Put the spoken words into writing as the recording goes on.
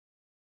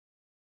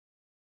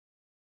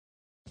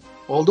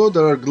Although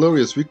there are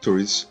glorious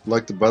victories,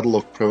 like the Battle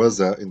of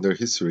Preveza in their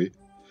history,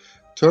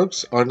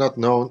 Turks are not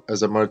known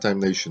as a maritime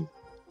nation.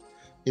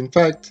 In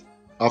fact,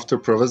 after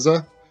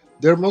Preveza,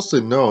 they are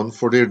mostly known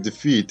for their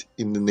defeat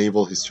in the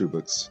naval history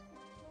books.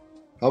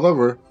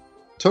 However,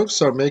 Turks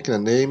are making a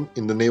name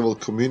in the naval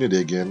community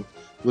again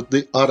with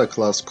the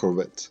Ada-class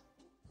corvette.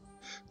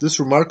 This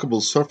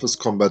remarkable surface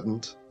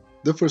combatant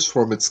differs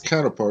from its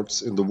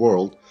counterparts in the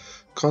world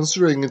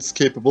considering its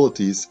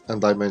capabilities and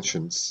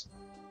dimensions.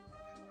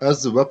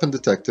 As the weapon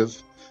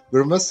detective,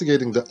 we're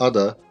investigating the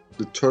Ada,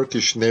 the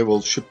Turkish Naval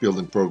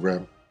shipbuilding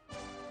program.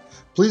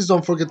 Please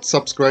don't forget to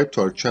subscribe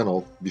to our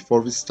channel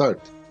before we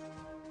start.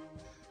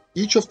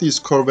 Each of these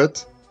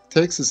corvettes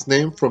takes its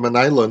name from an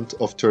island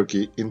of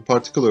Turkey, in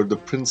particular the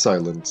Prince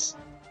Islands.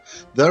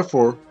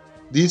 Therefore,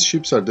 these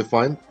ships are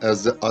defined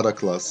as the Ada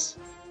class.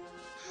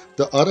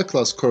 The Ada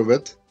class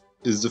corvette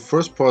is the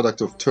first product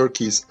of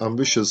Turkey's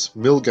ambitious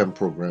MilGem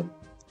program.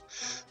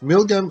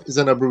 MilGem is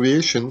an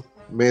abbreviation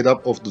made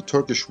up of the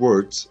Turkish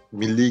words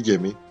milli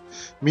gemi,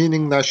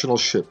 meaning national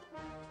ship.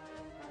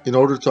 In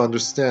order to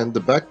understand the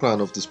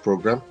background of this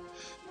program,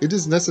 it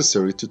is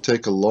necessary to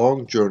take a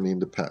long journey in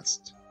the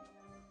past.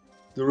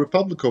 The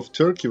Republic of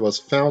Turkey was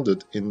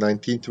founded in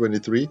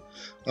 1923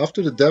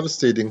 after the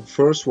devastating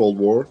First World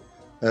War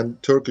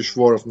and Turkish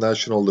War of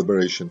National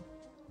Liberation.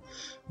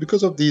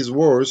 Because of these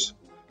wars,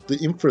 the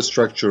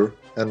infrastructure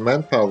and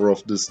manpower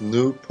of this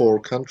new poor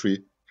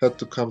country had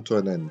to come to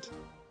an end.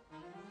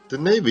 The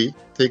navy,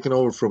 taken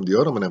over from the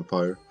Ottoman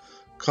Empire,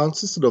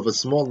 consisted of a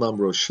small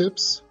number of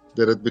ships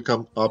that had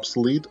become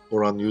obsolete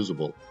or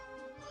unusable.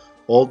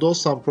 Although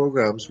some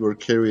programs were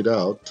carried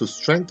out to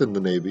strengthen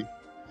the navy,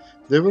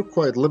 they were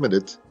quite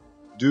limited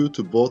due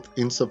to both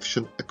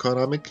insufficient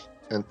economic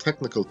and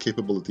technical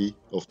capability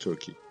of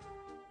Turkey.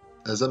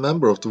 As a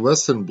member of the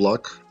Western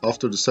Bloc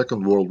after the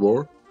Second World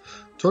War,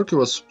 Turkey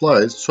was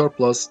supplied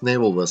surplus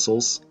naval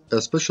vessels,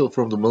 especially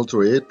from the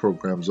military aid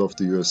programs of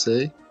the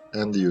USA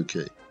and the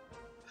UK.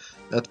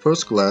 At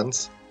first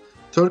glance,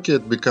 Turkey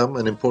had become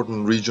an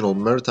important regional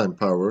maritime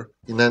power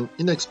in an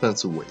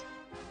inexpensive way.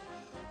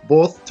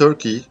 Both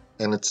Turkey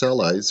and its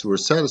allies were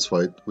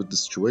satisfied with the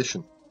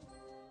situation.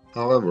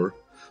 However,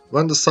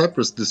 when the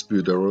Cyprus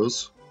dispute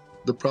arose,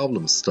 the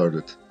problems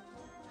started.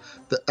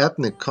 The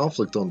ethnic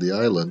conflict on the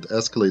island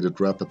escalated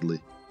rapidly.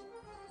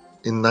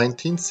 In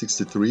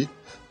 1963,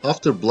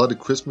 after bloody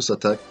Christmas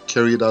attack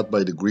carried out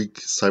by the Greek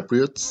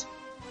Cypriots,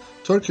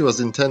 Turkey was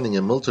intending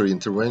a military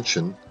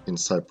intervention in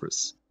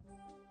Cyprus.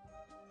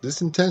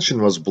 This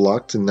intention was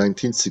blocked in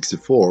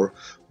 1964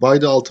 by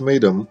the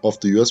ultimatum of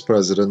the US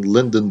President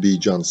Lyndon B.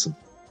 Johnson.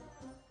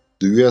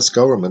 The US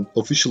government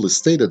officially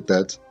stated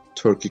that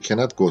Turkey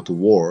cannot go to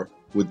war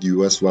with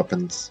US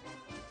weapons.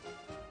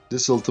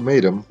 This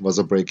ultimatum was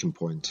a breaking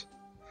point.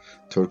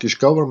 Turkish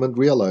government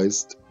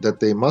realized that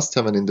they must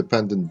have an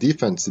independent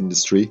defense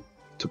industry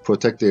to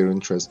protect their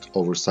interest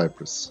over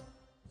Cyprus.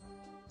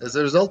 As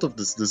a result of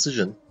this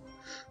decision,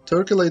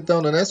 Turkey laid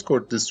down an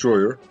escort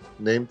destroyer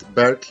named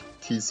Berk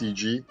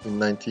TCG in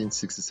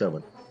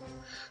 1967.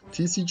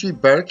 TCG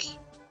Berk,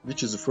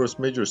 which is the first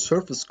major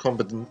surface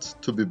combatant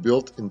to be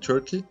built in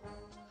Turkey,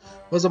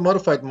 was a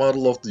modified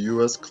model of the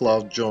US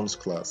Claude Jones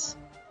class.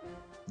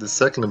 The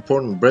second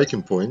important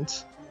breaking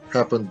point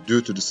happened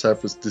due to the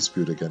Cyprus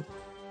dispute again.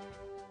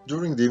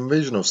 During the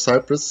invasion of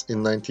Cyprus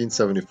in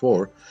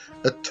 1974,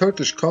 a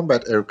Turkish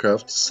combat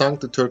aircraft sunk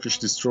the Turkish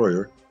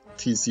destroyer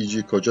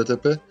TCG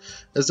Kocatepe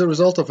as a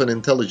result of an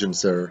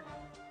intelligence error.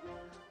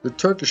 The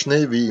Turkish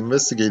Navy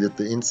investigated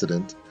the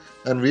incident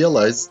and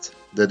realized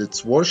that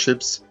its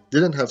warships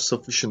didn't have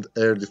sufficient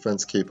air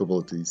defense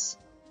capabilities,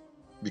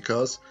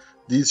 because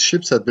these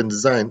ships had been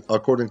designed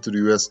according to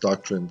the US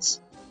doctrines.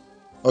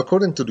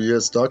 According to the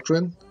US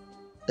doctrine,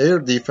 air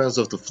defense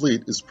of the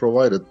fleet is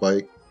provided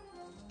by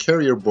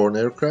carrier-borne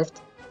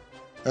aircraft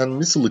and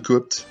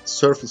missile-equipped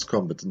surface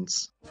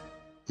combatants.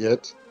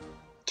 Yet,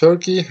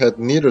 Turkey had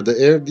neither the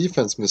air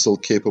defense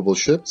missile-capable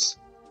ships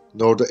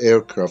nor the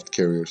aircraft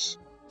carriers.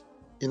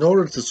 In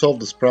order to solve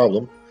this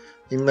problem,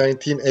 in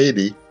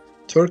 1980,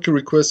 Turkey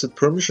requested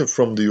permission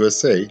from the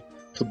USA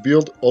to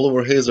build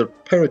Oliver Hazard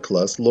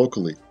Perry-class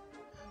locally.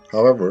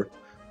 However,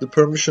 the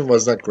permission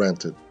was not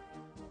granted.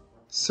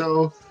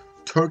 So,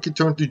 Turkey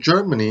turned to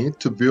Germany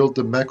to build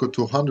the Mako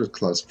 200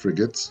 class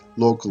frigates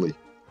locally.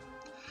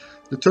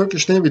 The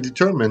Turkish Navy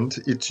determined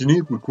its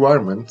unique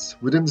requirements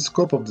within the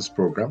scope of this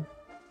program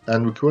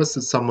and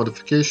requested some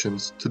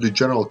modifications to the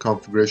general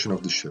configuration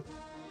of the ship.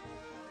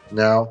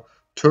 Now,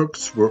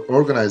 Turks were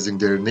organizing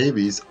their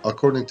navies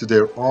according to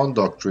their own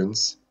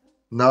doctrines,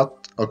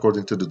 not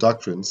according to the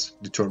doctrines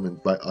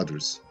determined by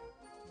others.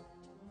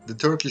 The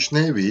Turkish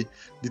Navy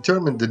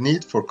determined the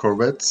need for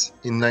corvettes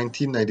in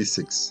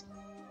 1996.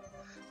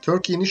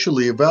 Turkey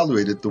initially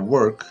evaluated the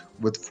work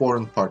with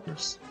foreign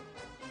partners.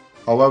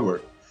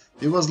 However,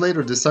 it was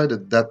later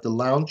decided that the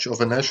launch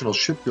of a national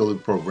shipbuilding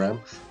program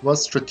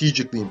was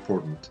strategically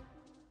important.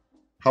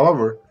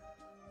 However,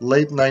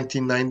 late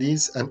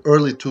 1990s and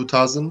early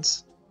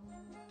 2000s,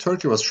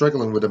 Turkey was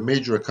struggling with a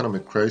major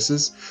economic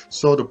crisis,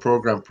 so the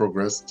program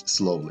progressed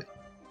slowly.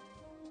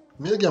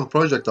 MilGem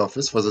Project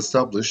Office was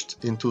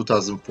established in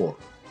 2004.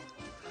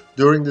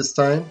 During this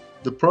time,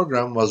 the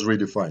program was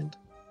redefined.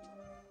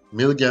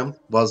 MilGem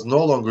was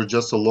no longer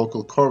just a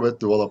local corvette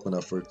development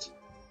effort.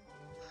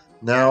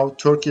 Now,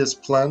 Turkey has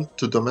planned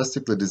to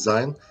domestically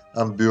design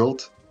and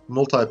build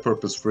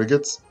multi-purpose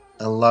frigates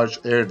and large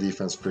air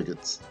defense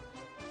frigates.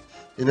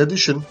 In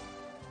addition,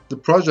 the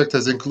project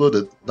has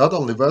included not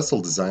only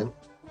vessel design,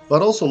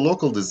 but also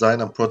local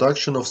design and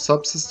production of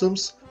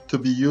subsystems to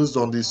be used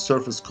on these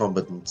surface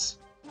combatants.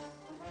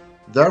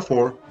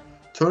 Therefore,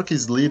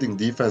 Turkey's leading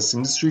defense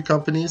industry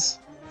companies,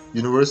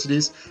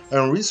 universities,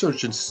 and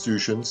research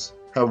institutions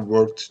have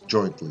worked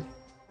jointly.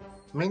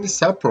 Many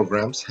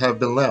sub-programs have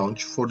been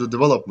launched for the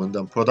development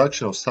and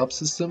production of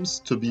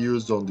subsystems to be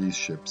used on these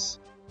ships.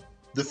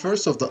 The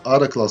first of the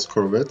Ada-class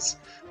corvettes,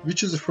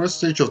 which is the first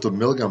stage of the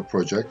MilGem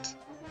project,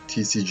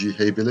 TCG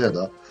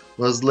Heybeliada,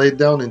 was laid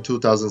down in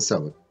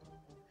 2007.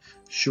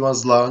 She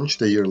was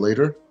launched a year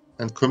later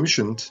and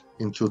commissioned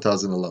in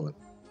 2011.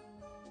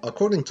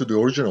 According to the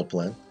original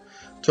plan,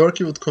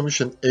 Turkey would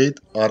commission 8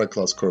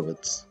 Ada-class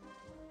corvettes.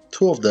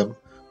 2 of them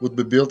would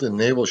be built in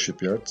naval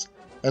shipyards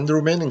and the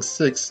remaining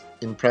 6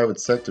 in private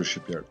sector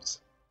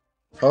shipyards.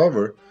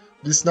 However,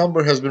 this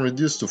number has been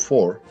reduced to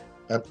 4,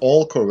 and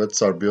all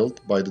corvettes are built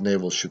by the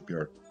naval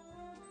shipyard.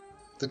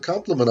 The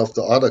complement of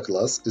the Ada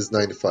class is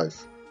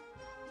 95.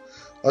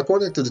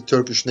 According to the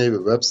Turkish Navy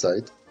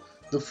website,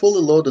 the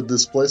fully loaded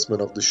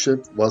displacement of the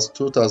ship was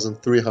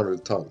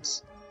 2,300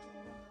 tons.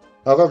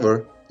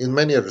 However, in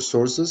many other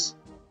sources,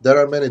 there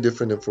are many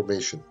different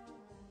information.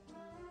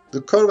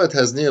 The corvette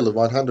has nearly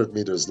 100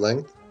 meters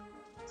length,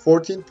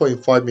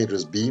 14.5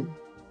 meters beam,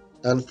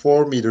 and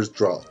 4 meters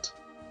draught.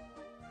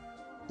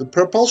 The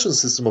propulsion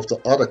system of the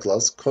Ada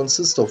class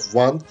consists of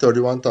one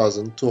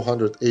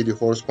 31,280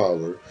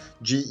 horsepower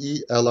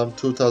GE LM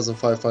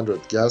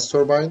 2500 gas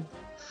turbine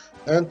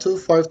and 2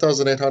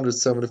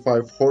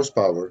 5,875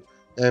 horsepower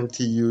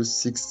MTU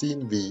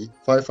 16V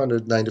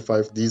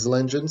 595 diesel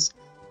engines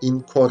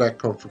in Kodak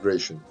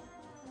configuration.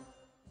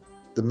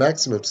 The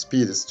maximum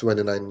speed is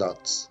 29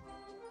 knots.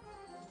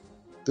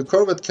 The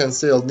corvette can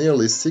sail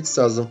nearly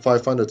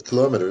 6,500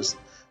 kilometers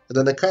at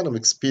an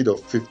economic speed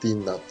of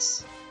 15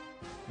 knots.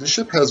 The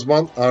ship has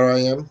one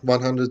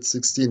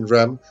RIM-116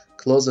 RAM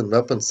close-in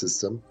weapon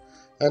system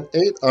and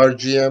 8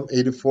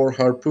 RGM-84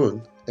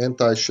 Harpoon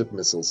anti-ship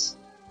missiles.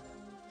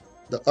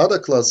 The Ada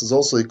class is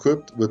also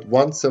equipped with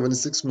one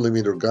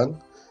 76mm gun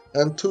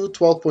and two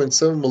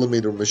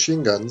 12.7mm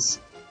machine guns,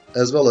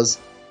 as well as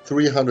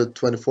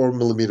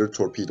 324mm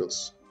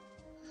torpedoes.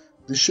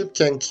 The ship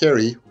can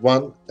carry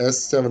one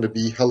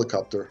S-70B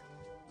helicopter.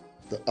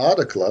 The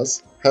Ada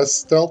class has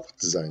stealth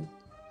design.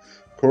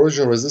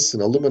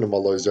 Corrosion-resistant aluminum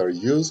alloys are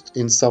used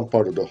in some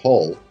part of the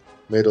hull,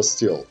 made of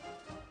steel.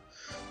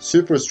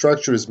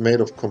 Superstructure is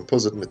made of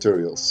composite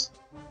materials.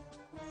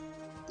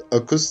 The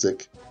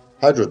acoustic,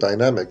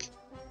 hydrodynamic,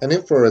 and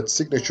infrared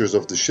signatures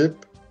of the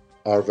ship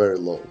are very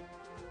low.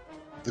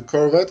 The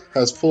corvette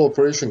has full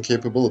operation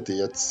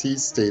capability at sea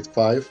state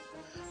 5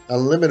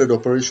 and limited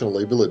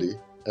operational ability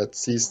at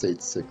sea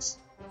state 6.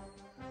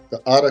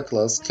 The Ada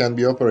class can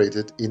be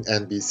operated in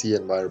NBC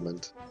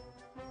environment.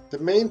 The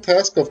main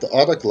task of the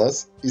Ada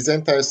class is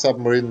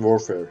anti-submarine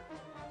warfare.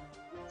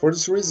 For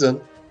this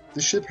reason,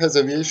 the ship has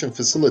aviation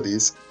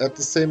facilities at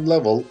the same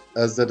level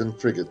as that in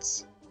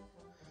frigates.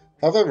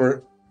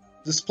 However,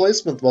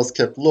 displacement was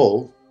kept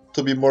low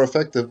to be more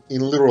effective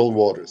in littoral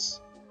waters.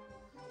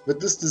 With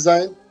this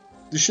design,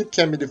 the ship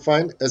can be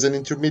defined as an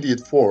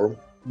intermediate form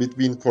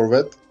between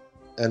corvette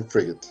and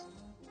frigate.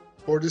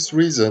 For this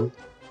reason,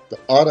 the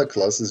Ada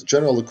class is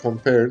generally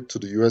compared to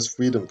the US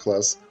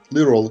Freedom-class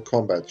littoral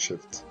combat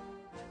ship.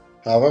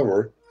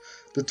 However,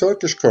 the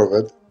Turkish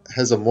corvette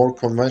has a more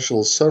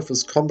conventional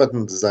surface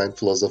combatant design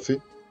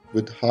philosophy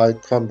with high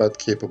combat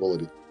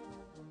capability.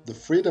 The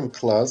Freedom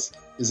class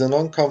is an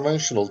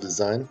unconventional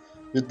design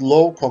with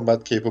low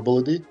combat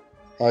capability,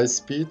 high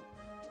speed,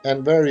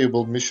 and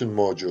variable mission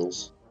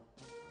modules.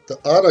 The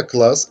Ada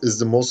class is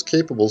the most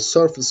capable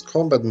surface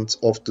combatant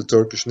of the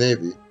Turkish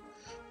Navy,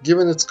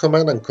 given its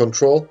command and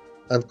control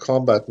and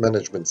combat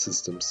management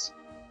systems.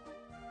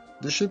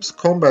 The ship's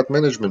combat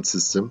management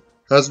system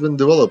has been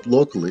developed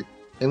locally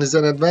and is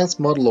an advanced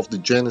model of the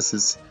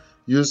Genesis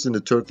used in the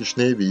Turkish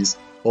Navy's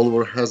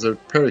Oliver Hazard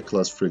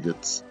Perry-class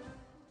frigates.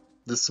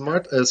 The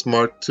Smart S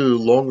Mark II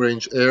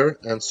long-range air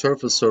and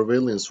surface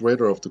surveillance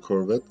radar of the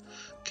corvette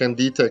can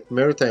detect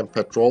maritime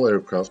patrol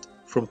aircraft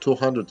from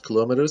 200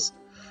 kilometers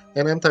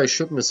and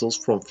anti-ship missiles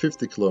from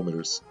 50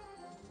 kilometers.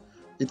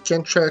 It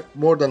can track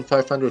more than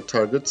 500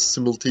 targets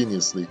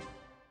simultaneously.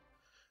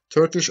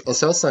 Turkish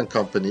Aselsan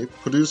company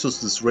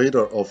produces this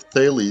radar of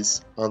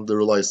Thales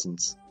under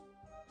license.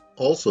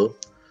 Also,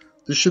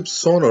 the ship's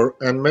sonar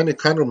and many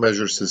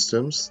countermeasure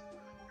systems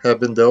have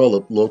been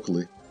developed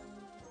locally.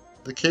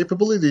 The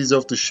capabilities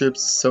of the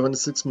ship's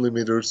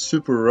 76mm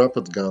super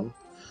rapid gun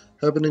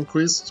have been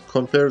increased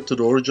compared to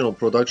the original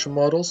production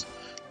models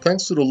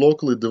thanks to the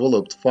locally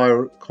developed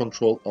fire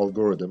control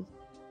algorithm.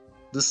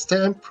 The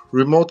STAMP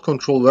remote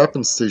control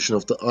weapon station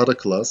of the Ada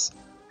class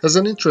has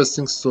an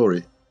interesting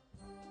story.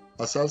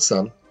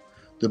 Aselsan,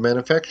 the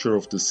manufacturer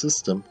of the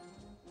system,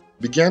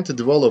 began to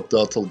develop the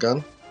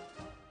Atılgan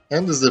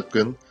and the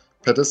Zipgun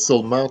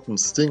pedestal mounted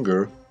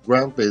Stinger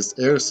ground-based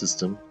air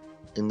system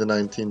in the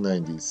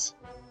 1990s.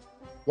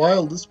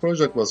 While this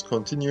project was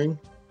continuing,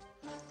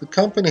 the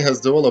company has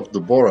developed the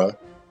Bora,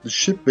 the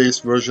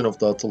ship-based version of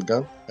the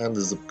Atılgan and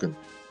the Zipgun.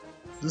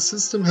 The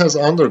system has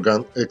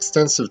undergone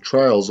extensive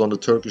trials on the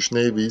Turkish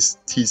Navy's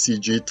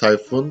TCG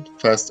Typhoon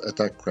fast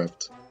attack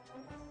craft.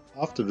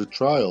 After the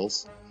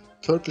trials,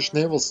 Turkish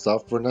naval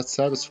staff were not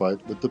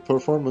satisfied with the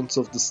performance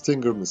of the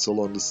Stinger missile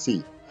on the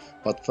sea,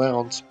 but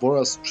found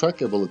Bora's track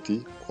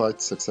ability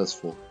quite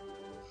successful.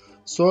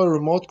 So a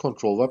remote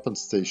control weapon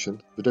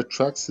station with a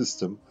track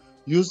system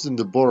used in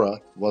the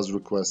Bora was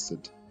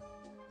requested.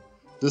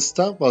 The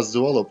staff was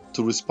developed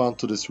to respond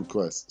to this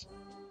request.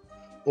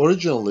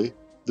 Originally,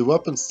 the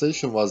weapon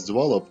station was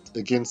developed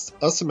against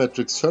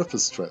asymmetric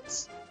surface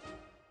threats.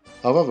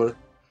 However,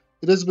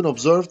 it has been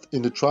observed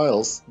in the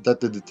trials that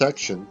the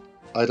detection,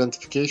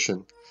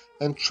 identification,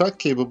 and track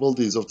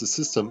capabilities of the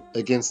system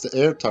against the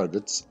air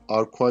targets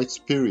are quite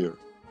superior.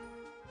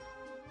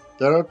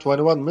 There are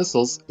 21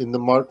 missiles in the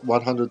Mark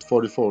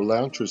 144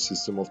 launcher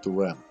system of the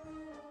Ram.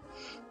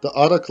 The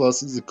Ada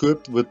class is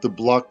equipped with the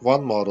Block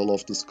 1 model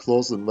of this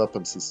closed-in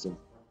weapon system.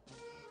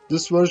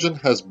 This version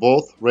has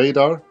both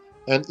radar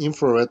and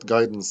infrared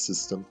guidance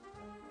system.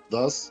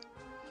 Thus,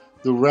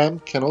 the Ram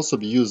can also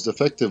be used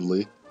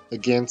effectively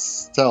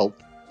against stealth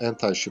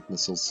anti-ship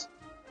missiles.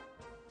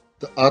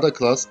 The Ada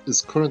class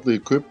is currently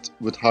equipped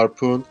with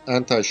Harpoon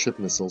anti-ship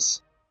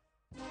missiles.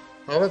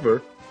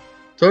 However,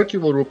 Turkey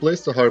will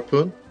replace the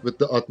Harpoon with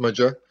the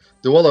Atmaca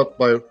developed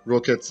by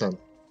Roketsan.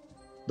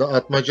 The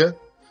Atmaca,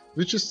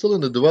 which is still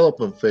in the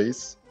development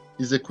phase,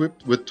 is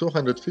equipped with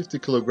 250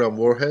 kg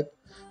warhead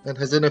and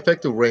has an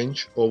effective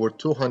range over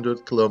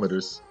 200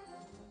 km.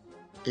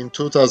 In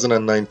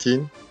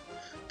 2019,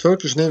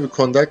 Turkish Navy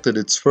conducted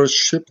its first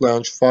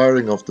ship-launched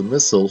firing of the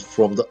missile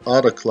from the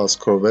Ada-class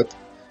corvette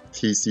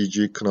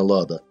TCG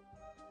Kınalıada.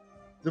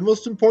 The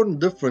most important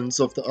difference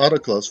of the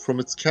Ada-class from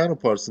its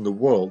counterparts in the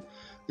world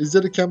is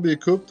that it can be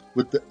equipped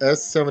with the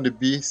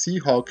S-70B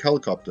Seahawk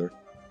helicopter.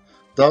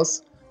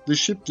 Thus, the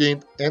ship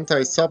gained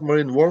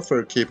anti-submarine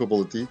warfare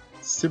capability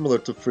similar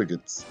to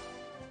frigates.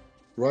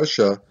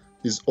 Russia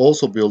is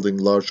also building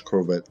large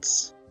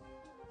corvettes.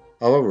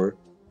 However,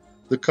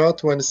 the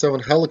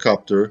Ka-27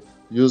 helicopter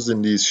used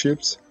in these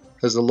ships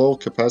has a low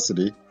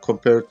capacity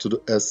compared to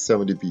the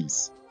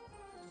S-70Bs.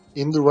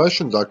 In the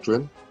Russian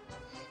doctrine,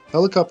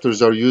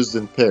 helicopters are used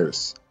in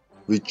pairs,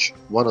 which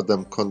one of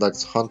them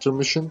conducts hunter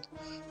mission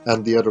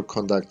and the other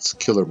conducts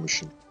killer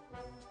mission.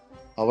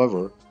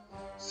 However,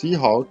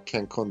 Seahawk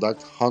can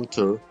conduct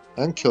hunter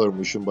and killer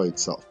mission by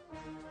itself.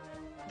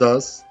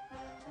 Thus,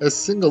 a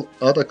single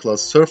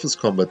Ada-class surface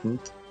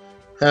combatant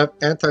have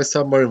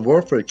anti-submarine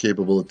warfare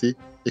capability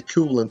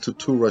equivalent to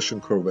 2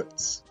 Russian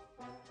corvettes.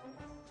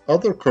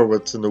 Other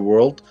corvettes in the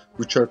world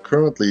which are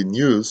currently in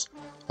use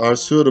are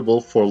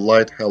suitable for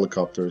light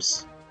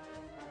helicopters.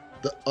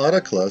 The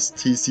Ada-class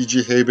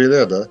TCG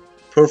Heybeliada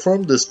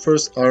performed this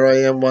first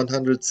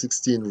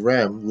RIM-116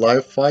 Ram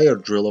live fire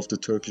drill of the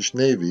Turkish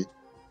Navy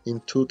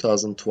in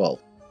 2012.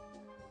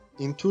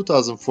 In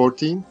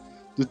 2014,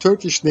 the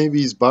Turkish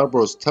Navy's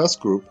Barbaros Task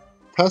Group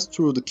passed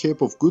through the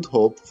Cape of Good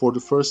Hope for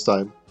the first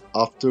time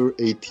after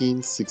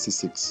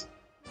 1866.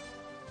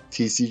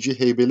 TCG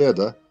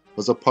Heybeliada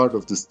was a part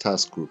of this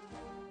task group.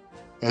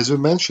 As we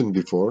mentioned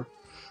before,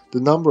 the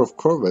number of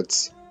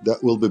corvettes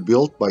that will be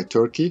built by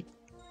Turkey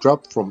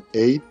dropped from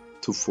 8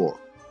 to 4.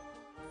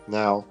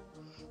 Now,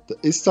 the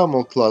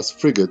Istanbul-class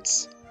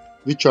frigates,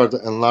 which are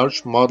the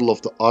enlarged model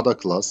of the Ada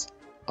class,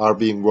 are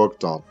being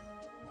worked on.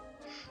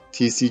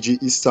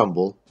 TCG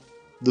Istanbul,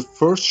 the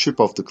first ship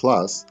of the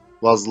class,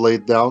 was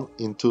laid down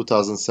in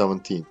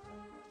 2017.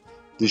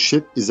 The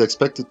ship is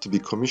expected to be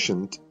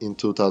commissioned in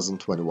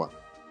 2021.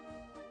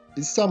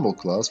 Istanbul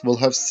class will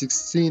have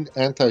 16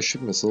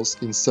 anti-ship missiles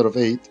instead of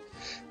 8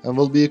 and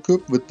will be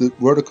equipped with the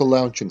vertical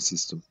launching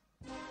system.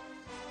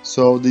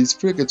 So these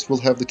frigates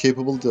will have the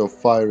capability of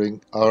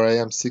firing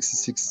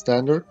RIM-66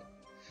 Standard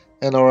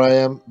and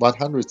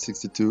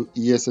RIM-162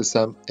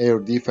 ESSM air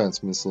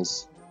defense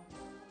missiles.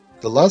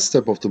 The last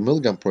step of the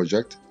MilGem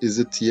project is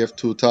the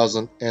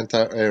TF-2000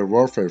 anti-air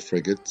warfare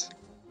frigate,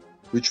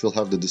 which will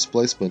have the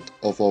displacement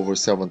of over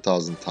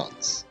 7,000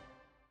 tons.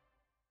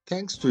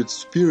 Thanks to its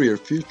superior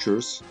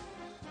features,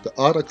 the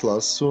Ada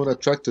class soon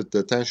attracted the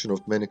attention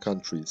of many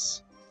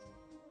countries.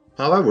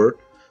 However,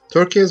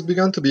 Turkey has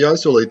begun to be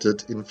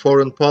isolated in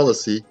foreign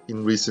policy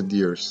in recent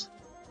years.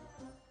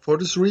 For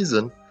this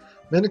reason,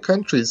 many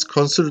countries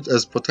considered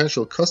as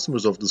potential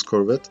customers of this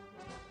corvette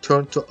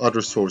turned to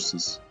other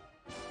sources.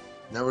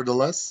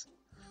 Nevertheless,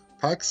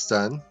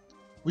 Pakistan,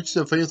 which is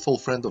a faithful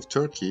friend of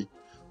Turkey,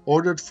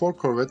 ordered 4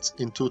 corvettes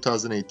in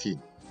 2018.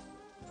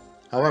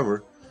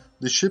 However,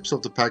 the ships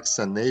of the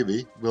Pakistan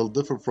Navy will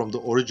differ from the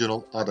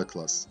original Ada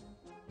class.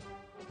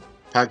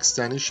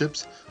 Pakistani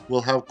ships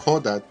will have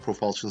Kodak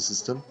propulsion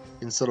system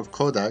instead of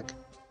Kodak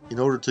in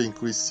order to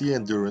increase sea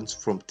endurance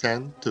from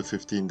 10 to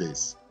 15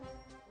 days.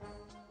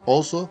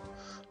 Also,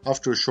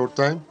 after a short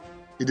time,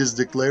 it is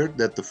declared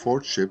that the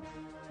fourth ship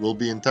will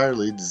be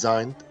entirely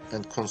designed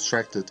and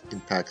constructed in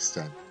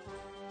Pakistan.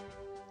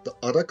 The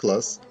Ada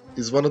class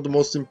is one of the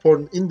most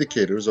important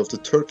indicators of the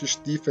Turkish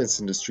defense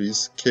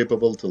industry's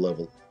capability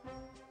level.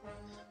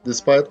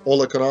 Despite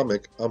all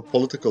economic and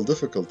political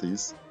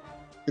difficulties,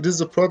 it is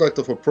the product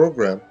of a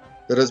program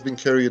that has been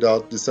carried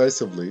out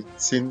decisively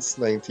since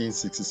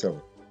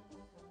 1967.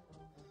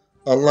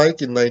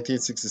 Unlike in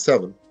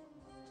 1967,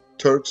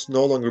 Turks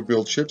no longer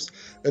build ships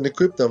and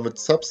equip them with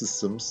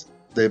subsystems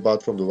they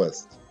bought from the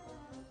West.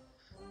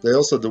 They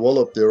also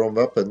developed their own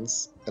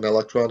weapons and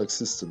electronic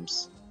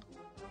systems.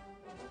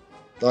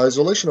 The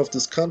isolation of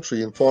this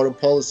country in foreign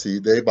policy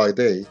day by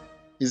day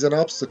is an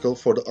obstacle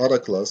for the Ada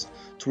class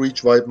to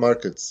reach wide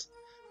markets,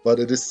 but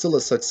it is still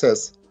a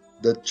success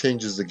that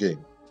changes the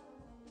game.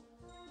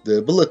 The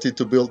ability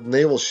to build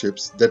naval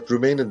ships that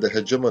remain in the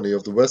hegemony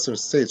of the Western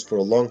states for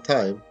a long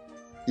time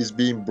is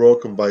being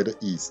broken by the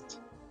East.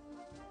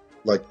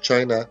 Like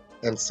China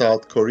and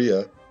South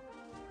Korea,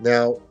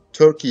 now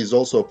Turkey is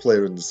also a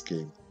player in this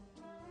game.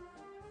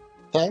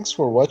 Thanks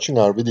for watching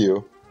our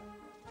video,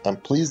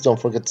 and please don't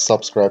forget to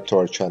subscribe to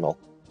our channel.